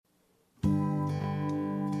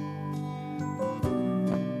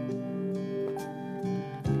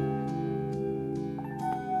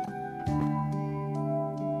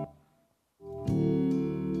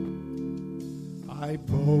I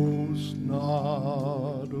boast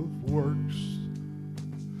not of works,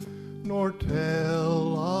 nor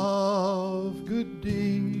tell of good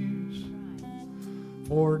deeds,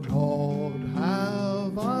 for naught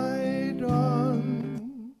have I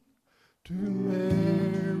done to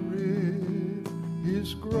merit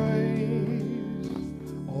His grace.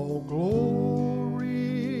 All glory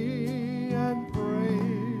and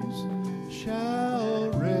praise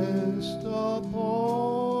shall rest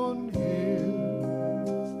upon Him,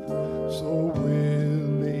 so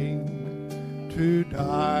willing to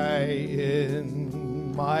die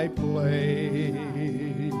in my place.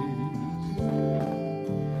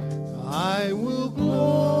 I will glory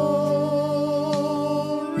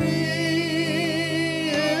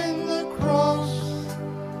in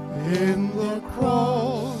the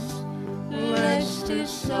cross, lest His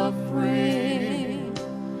suffering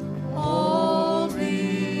all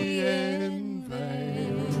be in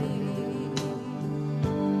vain.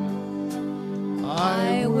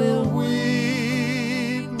 I will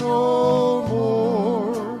weep no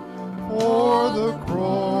more for the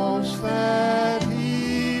cross that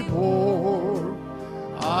He bore.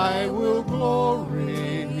 I will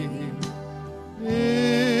glory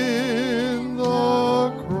in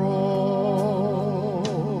the cross.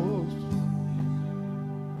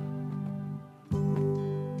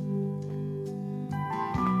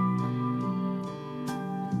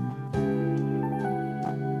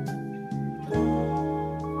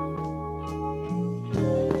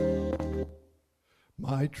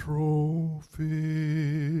 My trophies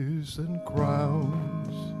and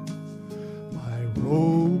crowns, my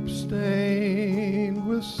robe stained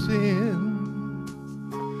with sin,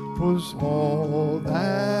 'twas all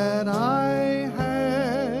that I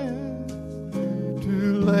had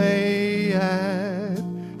to lay at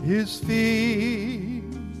His feet,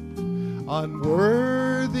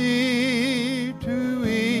 unworthy to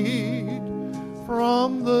eat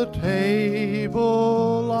from the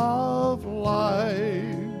table of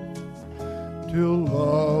life, till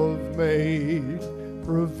love made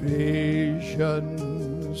provisions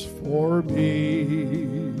for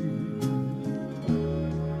me.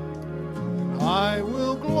 I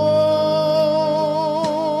will glory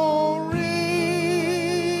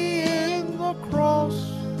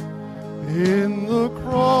in the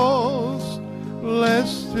cross,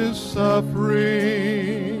 lest His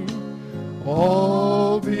suffering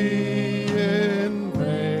all be in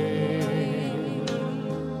vain.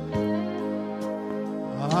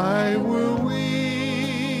 I will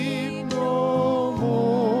weep no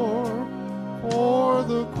more for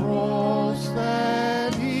the cross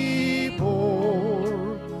that He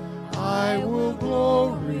bore. I will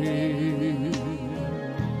glory.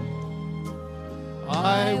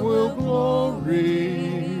 I will glory